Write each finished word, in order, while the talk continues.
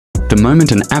The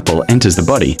moment an apple enters the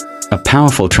body, a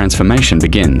powerful transformation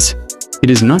begins. It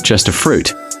is not just a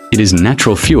fruit, it is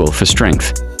natural fuel for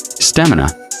strength, stamina,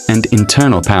 and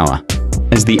internal power.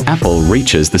 As the apple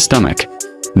reaches the stomach,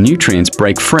 nutrients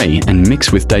break free and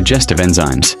mix with digestive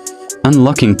enzymes,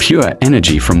 unlocking pure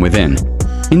energy from within.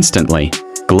 Instantly,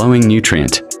 glowing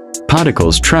nutrient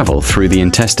particles travel through the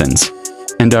intestines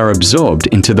and are absorbed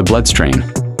into the bloodstream,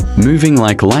 moving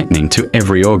like lightning to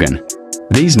every organ.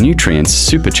 These nutrients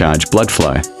supercharge blood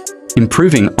flow,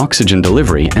 improving oxygen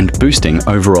delivery and boosting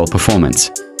overall performance.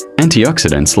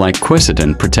 Antioxidants like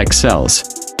quercetin protect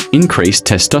cells, increase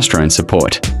testosterone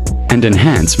support, and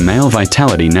enhance male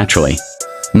vitality naturally.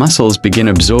 Muscles begin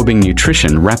absorbing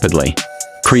nutrition rapidly,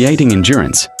 creating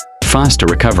endurance, faster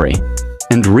recovery,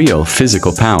 and real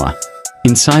physical power.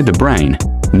 Inside the brain,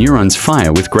 neurons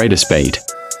fire with greater speed,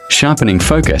 sharpening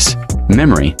focus,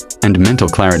 memory, and mental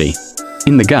clarity.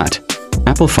 In the gut,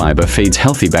 apple fiber feeds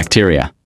healthy bacteria,